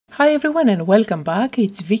Hi everyone and welcome back,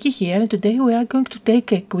 it's Vicky here and today we are going to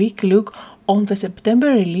take a quick look on the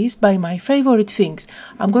September release by my favorite things.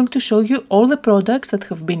 I'm going to show you all the products that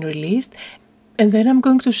have been released and then I'm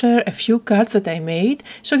going to share a few cards that I made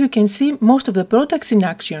so you can see most of the products in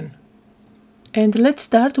action. And let's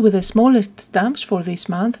start with the smallest stamps for this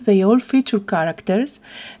month. They all feature characters.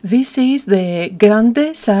 This is the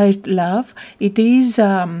Grande-Sized Love. It is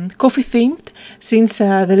coffee themed. Since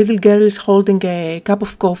the little girl is holding a cup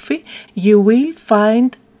of coffee, you will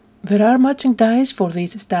find there are matching dies for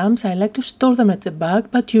these stamps. I like to store them at the back,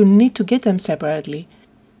 but you need to get them separately.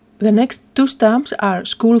 The next two stamps are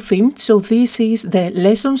school themed, so this is the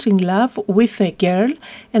Lessons in Love with a Girl,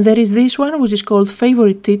 and there is this one which is called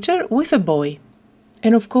Favorite Teacher with a Boy.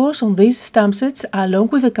 And of course on these stamp sets, along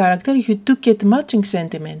with the character, you do get matching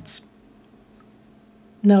sentiments.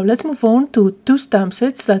 Now let's move on to two stamp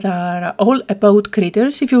sets that are all about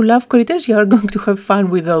critters. If you love critters, you are going to have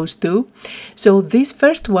fun with those too. So this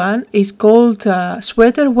first one is called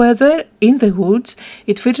Sweater Weather in the Woods.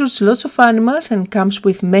 It features lots of animals and comes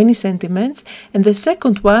with many sentiments. And the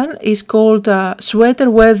second one is called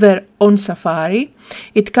Sweater Weather on Safari.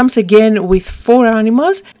 It comes again with 4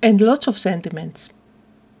 animals and lots of sentiments.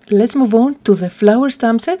 Let's move on to the flower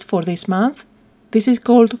stamp set for this month. This is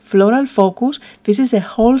called Floral Focus. This is a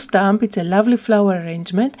whole stamp, it's a lovely flower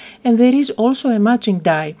arrangement and there is also a matching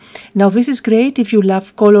die. Now this is great if you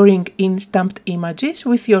love coloring in stamped images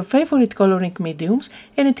with your favorite coloring mediums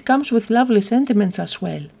and it comes with lovely sentiments as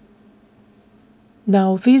well.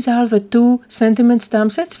 Now these are the two sentiment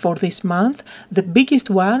stamp sets for this month. The biggest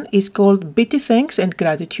one is called Bitty Thanks and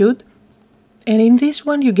Gratitude. And in this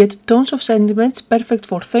one you get tons of sentiments perfect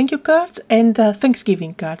for thank you cards and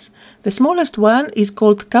Thanksgiving cards. The smallest one is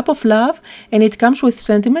called Cup of Love and it comes with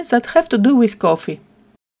sentiments that have to do with coffee.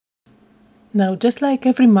 Now just like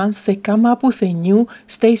every month they come up with a new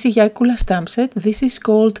Stacy Yakula stamp set. This is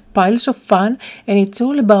called Piles of Fun and it's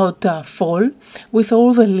all about fall with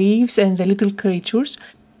all the leaves and the little creatures.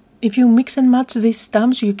 If you mix and match these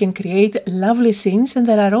stamps, you can create lovely scenes and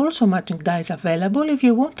there are also matching dies available if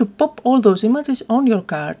you want to pop all those images on your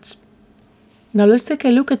cards. Now let's take a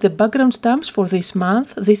look at the background stamps for this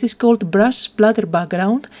month. This is called Brush Splatter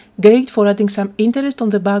Background, great for adding some interest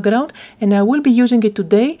on the background and I will be using it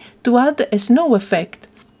today to add a snow effect.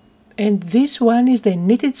 And this one is the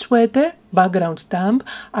Knitted Sweater background stamp.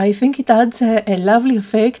 I think it adds a lovely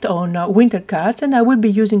effect on winter cards and I will be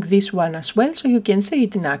using this one as well so you can see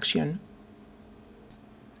it in action.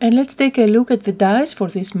 And let's take a look at the dies for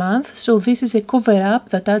this month. So this is a cover up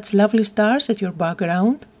that adds lovely stars at your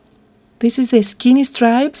background. This is the Skinny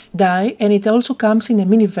Stripes die and it also comes in a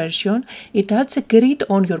mini version. It adds a grid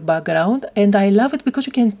on your background and I love it because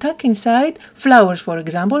you can tuck inside flowers, for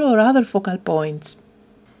example, or other focal points.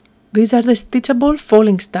 These are the stitchable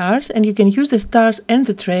falling stars and you can use the stars and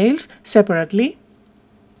the trails separately.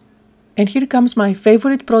 And here comes my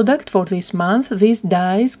favorite product for this month. These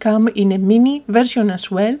dies come in a mini version as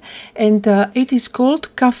well and it is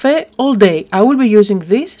called Café All Day. I will be using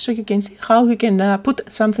this so you can see how you can put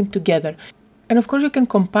something together. And of course you can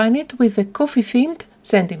combine it with the coffee themed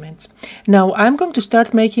sentiments. Now I'm going to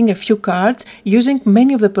start making a few cards using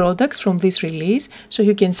many of the products from this release so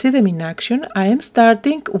you can see them in action. I am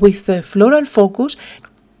starting with the Floral Focus.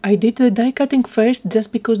 I did the die cutting first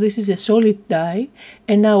just because this is a solid die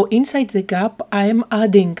and now inside the gap I am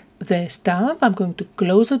adding the stamp. I'm going to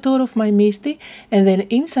close the door of my Misty and then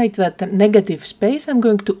inside that negative space I'm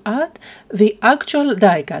going to add the actual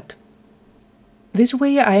die cut. This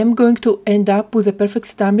way I am going to end up with a perfect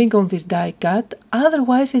stamping on this die cut,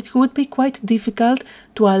 otherwise it would be quite difficult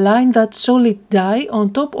to align that solid die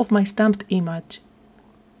on top of my stamped image.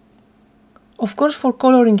 Of course for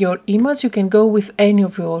coloring your image you can go with any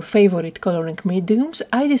of your favorite coloring mediums.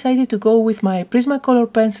 I decided to go with my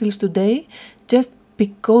Prismacolor pencils today just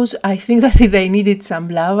because I think that they needed some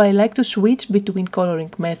love. I like to switch between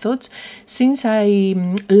coloring methods since I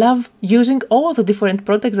love using all the different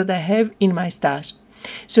products that I have in my stash.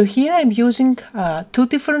 So here I'm using 2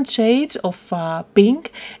 different shades of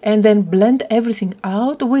pink and then blend everything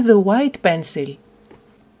out with the white pencil.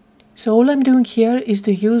 So all I'm doing here is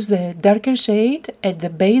to use the darker shade at the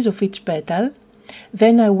base of each petal.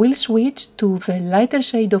 Then I will switch to the lighter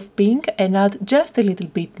shade of pink and add just a little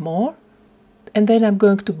bit more. And then I'm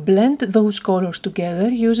going to blend those colors together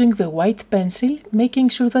using the white pencil, making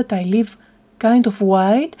sure that I leave kind of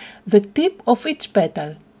white the tip of each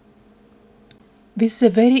petal. This is a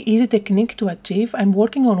very easy technique to achieve. I'm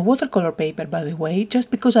working on watercolor paper by the way, just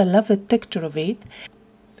because I love the texture of it.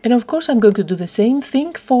 And of course I'm going to do the same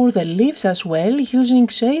thing for the leaves as well, using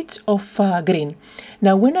shades of green.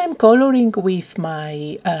 Now when I'm coloring with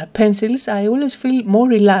my pencils, I always feel more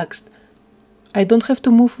relaxed. I don't have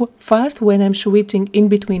to move fast when I'm switching in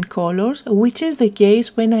between colors, which is the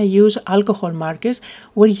case when I use alcohol markers,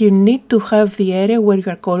 where you need to have the area where you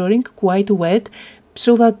are coloring quite wet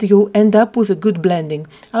so that you end up with a good blending.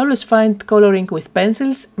 I always find coloring with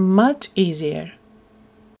pencils much easier.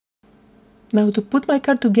 Now to put my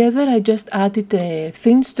card together, I just added a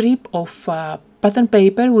thin strip of pattern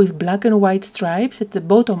paper with black and white stripes at the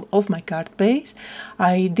bottom of my card base.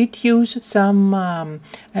 I did use some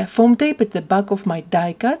foam tape at the back of my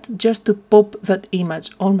die cut just to pop that image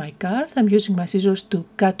on my card. I'm using my scissors to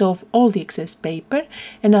cut off all the excess paper,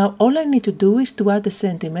 and now all I need to do is to add a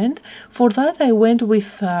sentiment. For that I went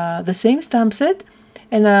with the same stamp set,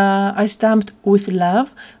 and I stamped with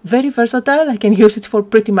love. Very versatile, I can use it for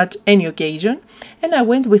pretty much any occasion, and I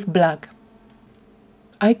went with black.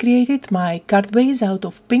 I created my card base out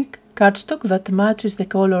of pink cardstock that matches the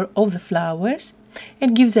color of the flowers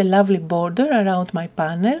and gives a lovely border around my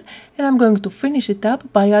panel, and I'm going to finish it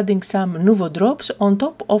up by adding some Nouveau drops on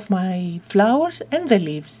top of my flowers and the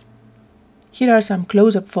leaves. Here are some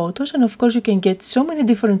close-up photos, and of course you can get so many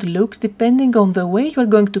different looks depending on the way you are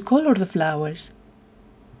going to color the flowers.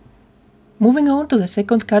 Moving on to the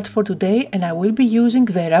second card for today, and I will be using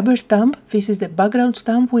the rubber stamp. This is the background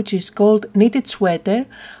stamp, which is called Knitted Sweater.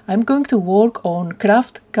 I'm going to work on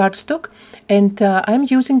craft cardstock, and I'm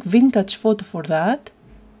using vintage photo for that.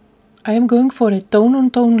 I am going for a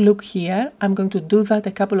tone-on-tone look here. I'm going to do that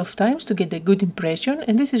a couple of times to get a good impression,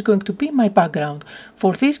 and this is going to be my background.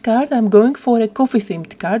 For this card I'm going for a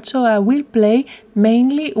coffee-themed card, so I will play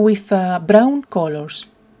mainly with brown colors.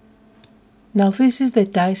 Now this is the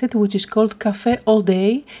die set, which is called Café all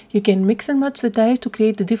day. You can mix and match the dies to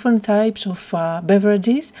create different types of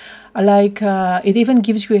beverages, like it even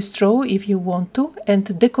gives you a straw if you want to,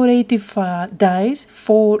 and decorative dies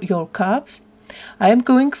for your cups. I am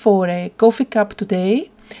going for a coffee cup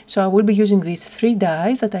today, so I will be using these 3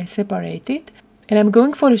 dies that I separated, and I'm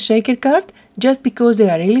going for a shaker card just because they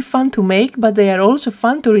are really fun to make, but they are also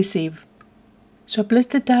fun to receive. So I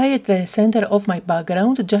placed the die at the center of my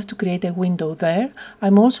background just to create a window there.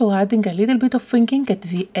 I'm also adding a little bit of inking at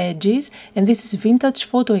the edges, and this is vintage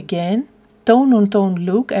photo again, tone-on-tone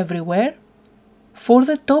look everywhere. For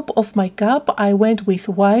the top of my cup I went with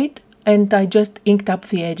white, and I just inked up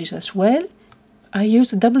the edges as well. I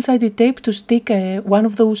used double-sided tape to stick one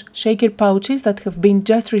of those shaker pouches that have been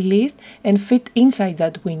just released and fit inside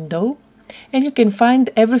that window. And you can find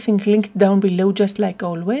everything linked down below just like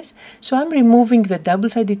always. So I'm removing the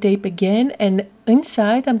double-sided tape again, and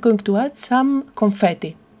inside I'm going to add some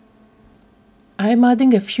confetti. I'm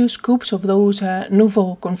adding a few scoops of those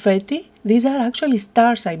Nouveau confetti. These are actually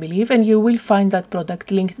stars, I believe, and you will find that product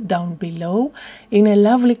linked down below in a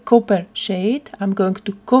lovely copper shade. I'm going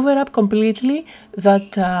to cover up completely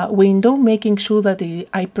that window, making sure that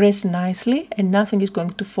I press nicely and nothing is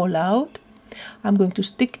going to fall out. I'm going to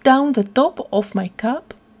stick down the top of my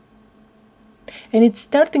cup, and it's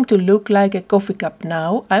starting to look like a coffee cup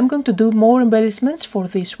now. I'm going to do more embellishments for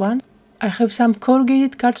this one. I have some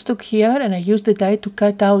corrugated cardstock here, and I use the die to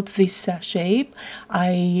cut out this shape.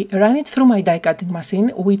 I ran it through my die cutting machine,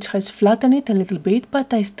 which has flattened it a little bit,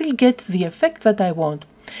 but I still get the effect that I want.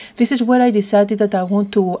 This is where I decided that I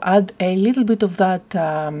want to add a little bit of that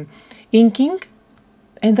inking,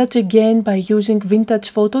 and that's again by using vintage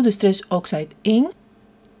photo distress oxide ink.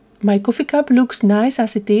 My coffee cup looks nice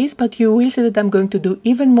as it is, but you will see that I'm going to do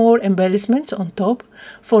even more embellishments on top.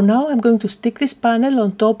 For now I'm going to stick this panel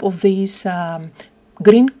on top of this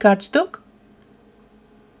green cardstock.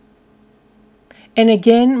 And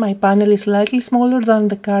again my panel is slightly smaller than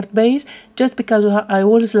the card base, just because I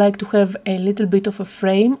always like to have a little bit of a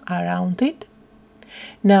frame around it.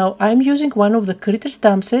 Now I'm using one of the Critter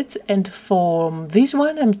stamp sets, and for this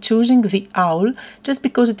one I'm choosing the owl just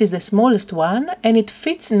because it is the smallest one and it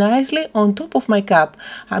fits nicely on top of my cup.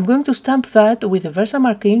 I'm going to stamp that with a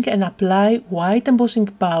Versamark ink and apply white embossing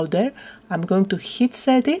powder. I'm going to heat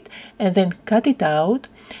set it and then cut it out,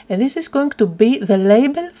 and this is going to be the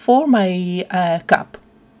label for my cup.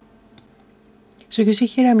 So you see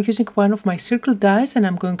here I'm using one of my circle dies, and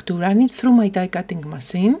I'm going to run it through my die cutting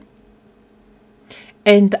machine.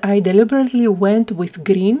 And I deliberately went with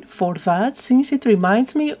green for that, since it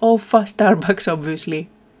reminds me of Starbucks, obviously.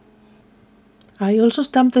 I also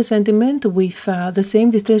stamped the sentiment with the same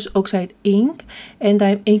distress oxide ink, and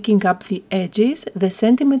I'm inking up the edges. The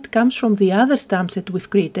sentiment comes from the other stamp set with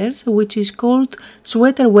critters, which is called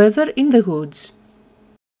Sweater Weather in the Woods.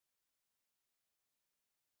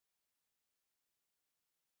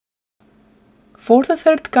 For the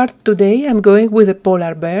third card today, I'm going with a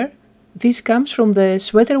polar bear. This comes from the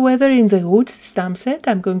Sweater Weather in the Woods stamp set.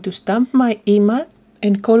 I'm going to stamp my image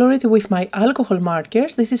and color it with my alcohol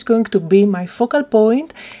markers. This is going to be my focal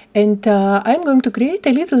point, and I'm going to create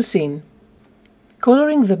a little scene.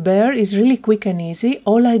 Coloring the bear is really quick and easy.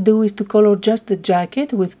 All I do is to color just the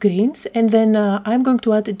jacket with greens, and then I'm going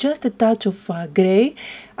to add just a touch of grey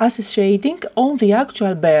as a shading on the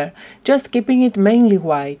actual bear, just keeping it mainly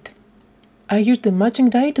white. I used the matching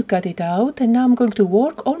die to cut it out, and now I'm going to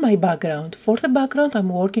work on my background. For the background, I'm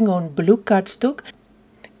working on blue cardstock,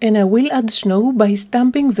 and I will add snow by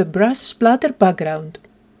stamping the brush splatter background.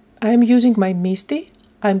 I am using my Misty.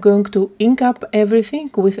 I'm going to ink up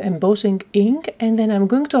everything with embossing ink, and then I'm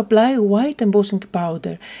going to apply white embossing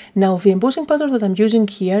powder. Now the embossing powder that I'm using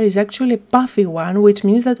here is actually a puffy one, which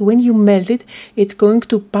means that when you melt it, it's going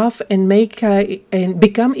to puff and make and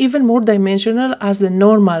become even more dimensional as the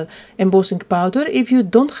normal embossing powder. If you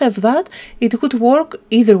don't have that, it would work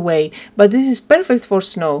either way, but this is perfect for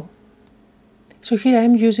snow. So here I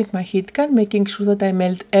am using my heat gun, making sure that I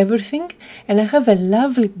melt everything, and I have a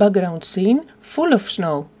lovely background scene full of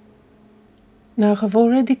snow. Now I have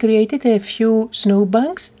already created a few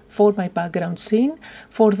snowbanks for my background scene.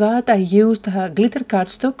 For that I used glitter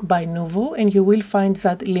cardstock by Nuvo, and you will find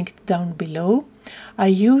that linked down below. I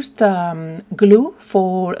used glue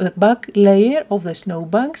for the back layer of the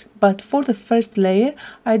snowbanks, but for the first layer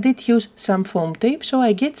I did use some foam tape, so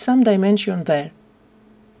I get some dimension there.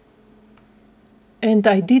 And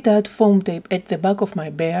I did add foam tape at the back of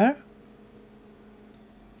my bear.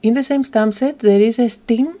 In the same stamp set there is a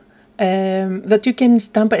stem that you can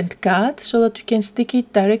stamp and cut so that you can stick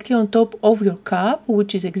it directly on top of your cup,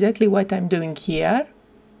 which is exactly what I'm doing here.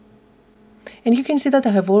 And you can see that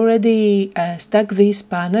I have already stuck this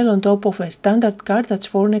panel on top of a standard card that's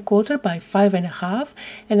 4 1/4 by 5 1/2,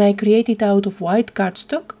 and I created it out of white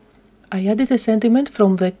cardstock. I added a sentiment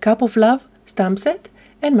from the Cup of Love stamp set,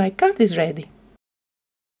 and my card is ready.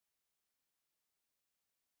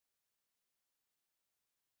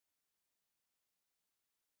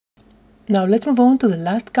 Now let's move on to the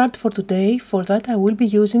last card for today. For that I will be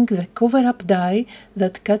using the cover-up die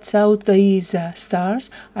that cuts out these stars.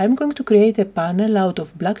 I'm going to create a panel out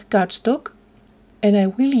of black cardstock, and I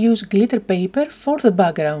will use glitter paper for the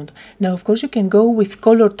background. Now of course you can go with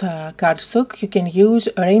colored cardstock, you can use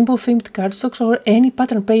rainbow themed cardstocks or any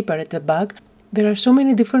pattern paper at the back. There are so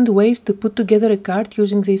many different ways to put together a card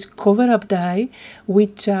using this cover-up die,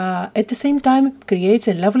 which at the same time creates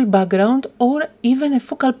a lovely background or even a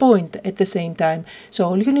focal point at the same time. So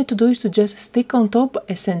all you need to do is to just stick on top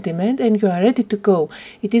a sentiment and you are ready to go.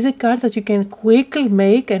 It is a card that you can quickly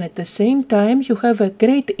make, and at the same time you have a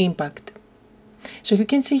great impact. So you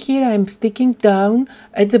can see here I'm sticking down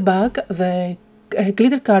at the back the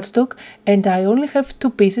glitter cardstock, and I only have 2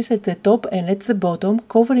 pieces at the top and at the bottom,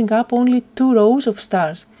 covering up only 2 rows of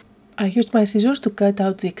stars. I used my scissors to cut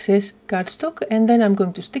out the excess cardstock, and then I'm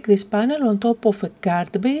going to stick this panel on top of a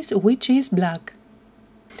card base which is black.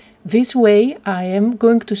 This way I am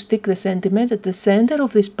going to stick the sentiment at the center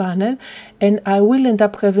of this panel, and I will end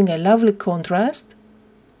up having a lovely contrast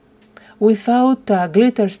without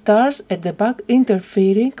glitter stars at the back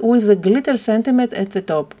interfering with the glitter sentiment at the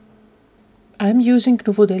top. I'm using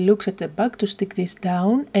Nuvo Deluxe at the back to stick this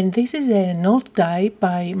down, and this is an old die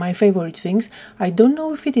by My Favorite Things. I don't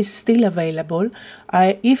know if it is still available.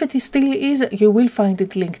 If it still is, you will find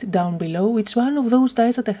it linked down below. It's one of those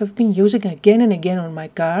dies that I have been using again and again on my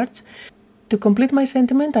cards. To complete my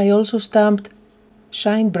sentiment, I also stamped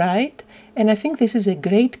Shine Bright, and I think this is a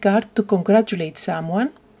great card to congratulate someone,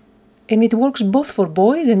 and it works both for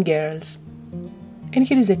boys and girls. And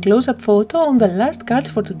here is a close-up photo on the last card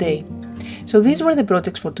for today. So these were the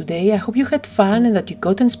projects for today. I hope you had fun and that you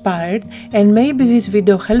got inspired, and maybe this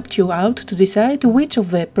video helped you out to decide which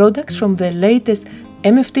of the products from the latest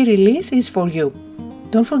MFT release is for you.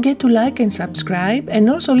 Don't forget to like and subscribe, and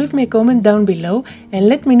also leave me a comment down below and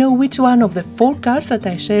let me know which one of the 4 cards that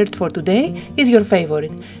I shared for today is your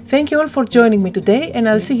favorite. Thank you all for joining me today, and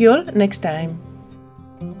I'll see you all next time.